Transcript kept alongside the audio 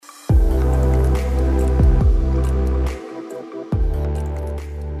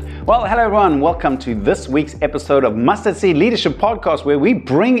Well, hello everyone. Welcome to this week's episode of Mustard Seed Leadership Podcast, where we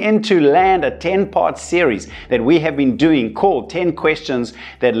bring into land a 10-part series that we have been doing called 10 Questions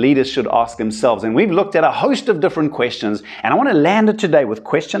That Leaders Should Ask Themselves. And we've looked at a host of different questions, and I want to land it today with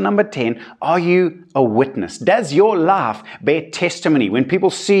question number 10. Are you a witness? Does your life bear testimony? When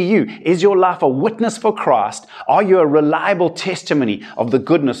people see you, is your life a witness for Christ? Are you a reliable testimony of the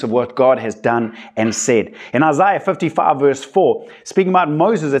goodness of what God has done and said? In Isaiah 55 verse 4, speaking about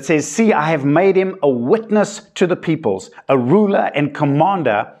Moses, it says, "See, I have made him a witness to the peoples, a ruler and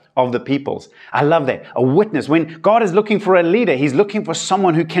commander of the peoples." I love that. A witness. When God is looking for a leader, He's looking for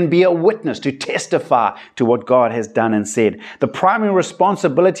someone who can be a witness, to testify to what God has done and said. The primary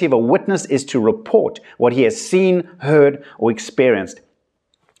responsibility of a witness is to report what he has seen, heard, or experienced.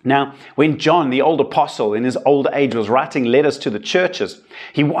 Now, when John, the old apostle in his old age, was writing letters to the churches,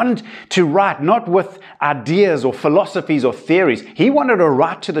 he wanted to write not with ideas or philosophies or theories. He wanted to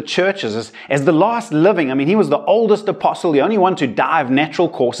write to the churches as the last living. I mean, he was the oldest apostle, the only one to die of natural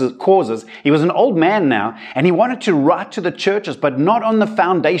causes. He was an old man now, and he wanted to write to the churches, but not on the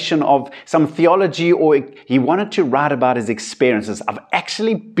foundation of some theology, or he wanted to write about his experiences of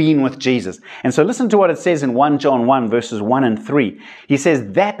actually being with Jesus. And so listen to what it says in 1 John 1 verses 1 and 3. He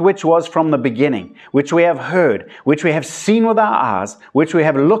says, "That which was from the beginning, which we have heard, which we have seen with our eyes, which we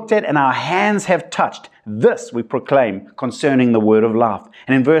have looked at and our hands have touched, this we proclaim concerning the word of life."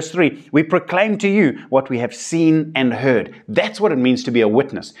 And in verse 3, "We proclaim to you what we have seen and heard." That's what it means to be a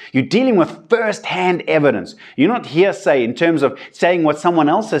witness. You're dealing with first-hand evidence. You're not hearsay in terms of saying what someone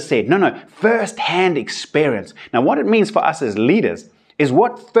else has said. No, first-hand experience. Now, what it means for us as leaders is,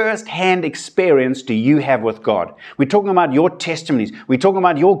 what first-hand experience do you have with God? We're talking about your testimonies. We're talking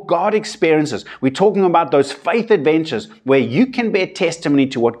about your God experiences. We're talking about those faith adventures where you can bear testimony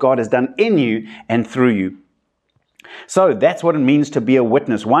to what God has done in you and through you. So that's what it means to be a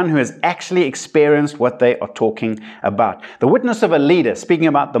witness, one who has actually experienced what they are talking about. The witness of a leader, speaking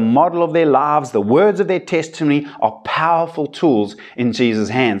about the model of their lives, the words of their testimony, are powerful tools in Jesus'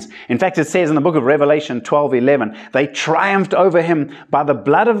 hands. In fact, it says in the book of Revelation 12:11, "They triumphed over him by the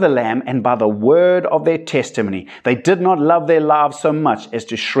blood of the Lamb and by the word of their testimony. They did not love their lives so much as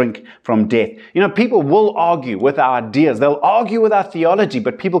to shrink from death." You know, people will argue with our ideas. They'll argue with our theology,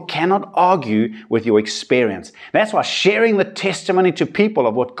 but people cannot argue with your experience. That's why sharing the testimony to people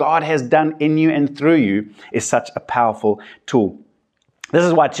of what God has done in you and through you is such a powerful tool. This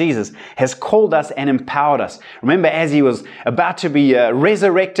is why Jesus has called us and empowered us. Remember, as he was about to be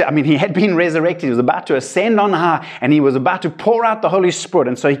resurrected, he had been resurrected, he was about to ascend on high, and he was about to pour out the Holy Spirit.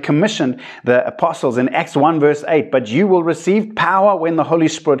 And so he commissioned the apostles in Acts 1 verse 8, "But you will receive power when the Holy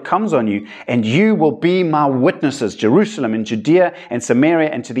Spirit comes on you, and you will be my witnesses, Jerusalem and Judea and Samaria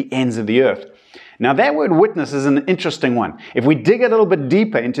and to the ends of the earth." Now, that word witness is an interesting one. If we dig a little bit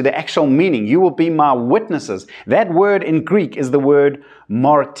deeper into the actual meaning, "you will be my witnesses," that word in Greek is the word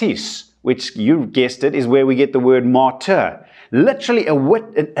martis, which, you guessed it, is where we get the word martyr. Literally, a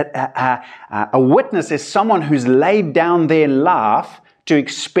witness is someone who's laid down their life to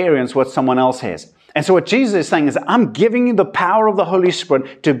experience what someone else has. And so what Jesus is saying is, I'm giving you the power of the Holy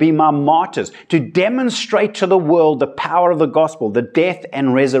Spirit to be my martyrs, to demonstrate to the world the power of the gospel, the death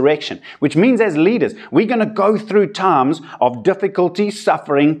and resurrection, which means as leaders, we're going to go through times of difficulty,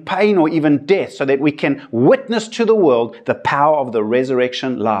 suffering, pain, or even death, so that we can witness to the world the power of the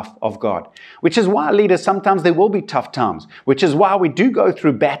resurrection life of God. Which is why, leaders, sometimes there will be tough times, which is why we do go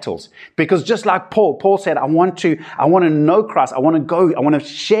through battles. Because just like Paul said, I want to know Christ, I want to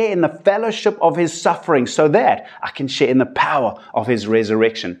share in the fellowship of his suffering, so that I can share in the power of his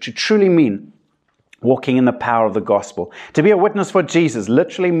resurrection, to truly mean walking in the power of the gospel. To be a witness for Jesus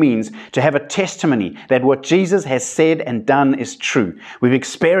literally means to have a testimony that what Jesus has said and done is true. We've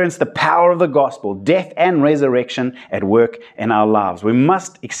experienced the power of the gospel, death and resurrection at work in our lives. We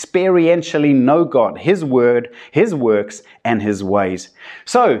must experientially know God, His word, His works, and His ways.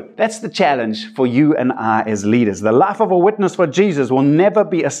 So that's the challenge for you and I as leaders. The life of a witness for Jesus will never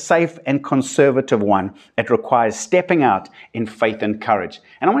be a safe and conservative one. It requires stepping out in faith and courage.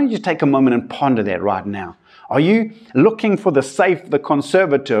 And I want you to take a moment and ponder that right now. Are you looking for the safe, the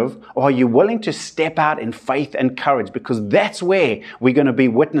conservative, or are you willing to step out in faith and courage? Because that's where we're going to be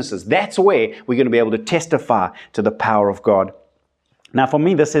witnesses. That's where we're going to be able to testify to the power of God. Now, for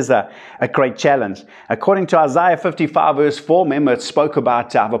me, this is a great challenge. According to Isaiah 55 verse 4, remember it spoke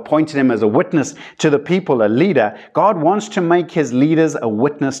about I've appointed him as a witness to the people, a leader. God wants to make his leaders a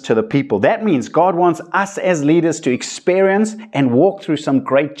witness to the people. That means God wants us as leaders to experience and walk through some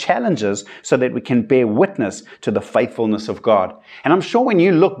great challenges so that we can bear witness to the faithfulness of God. And I'm sure when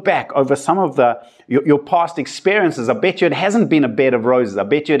you look back over some of your past experiences, I bet you it hasn't been a bed of roses. I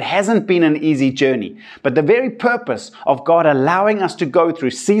bet you it hasn't been an easy journey. But the very purpose of God allowing us to go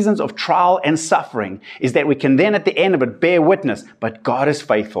through seasons of trial and suffering is that we can then at the end of it bear witness. But God is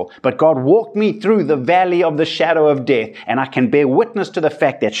faithful. But God walked me through the valley of the shadow of death, and I can bear witness to the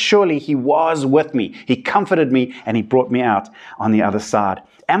fact that surely he was with me. He comforted me and he brought me out on the other side.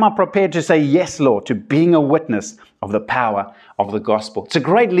 Am I prepared to say yes, Lord, to being a witness of the power of the gospel? It's a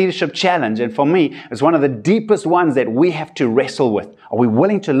great leadership challenge, and for me, it's one of the deepest ones that we have to wrestle with. Are we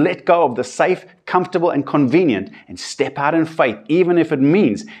willing to let go of the safe, comfortable, and convenient and step out in faith, even if it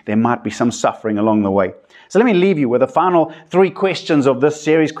means there might be some suffering along the way? So let me leave you with the final 3 questions of this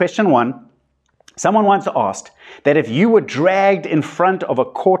series. Question 1, someone once asked that if you were dragged in front of a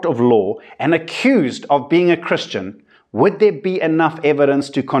court of law and accused of being a Christian, would there be enough evidence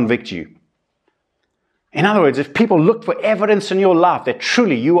to convict you? In other words, if people looked for evidence in your life that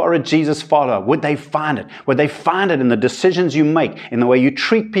truly you are a Jesus follower, would they find it? Would they find it in the decisions you make, in the way you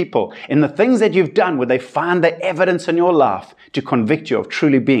treat people, in the things that you've done? Would they find the evidence in your life to convict you of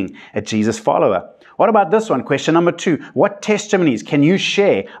truly being a Jesus follower? What about this one? Question number 2. What testimonies can you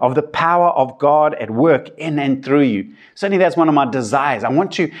share of the power of God at work in and through you? Certainly that's one of my desires. I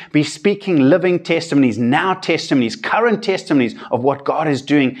want to be speaking living testimonies, now testimonies, current testimonies of what God is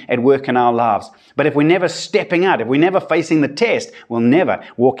doing at work in our lives. But if we're never stepping out, if we're never facing the test, we'll never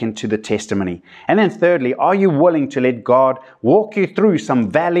walk into the testimony. And then thirdly, are you willing to let God walk you through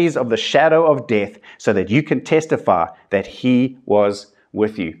some valleys of the shadow of death so that you can testify that he was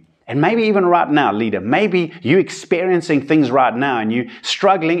with you? And maybe even right now, leader, maybe you're experiencing things right now and you're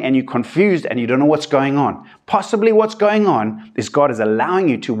struggling and you're confused and you don't know what's going on. Possibly what's going on is God is allowing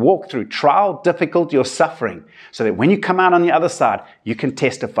you to walk through trial, difficulty, or suffering so that when you come out on the other side, you can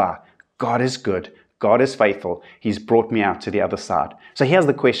testify, God is good. God is faithful. He's brought me out to the other side. So here's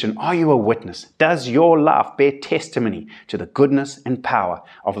the question. Are you a witness? Does your life bear testimony to the goodness and power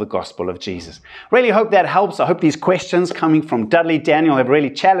of the gospel of Jesus? Really hope that helps. I hope these questions coming from Dudley Daniel have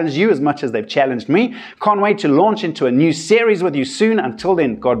really challenged you as much as they've challenged me. Can't wait to launch into a new series with you soon. Until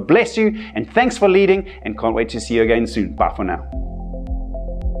then, God bless you and thanks for leading, and can't wait to see you again soon. Bye for now.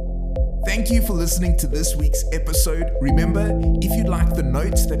 Thank you for listening to this week's episode. Remember, if you'd like the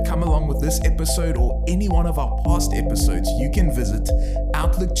notes that come along with this episode or any one of our past episodes, you can visit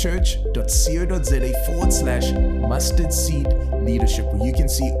outlookchurch.co.za/mustardseed leadership, where you can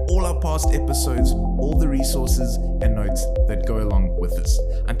see all our past episodes, all the resources and notes that go along with this.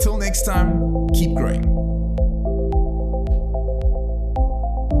 Until next time, keep growing.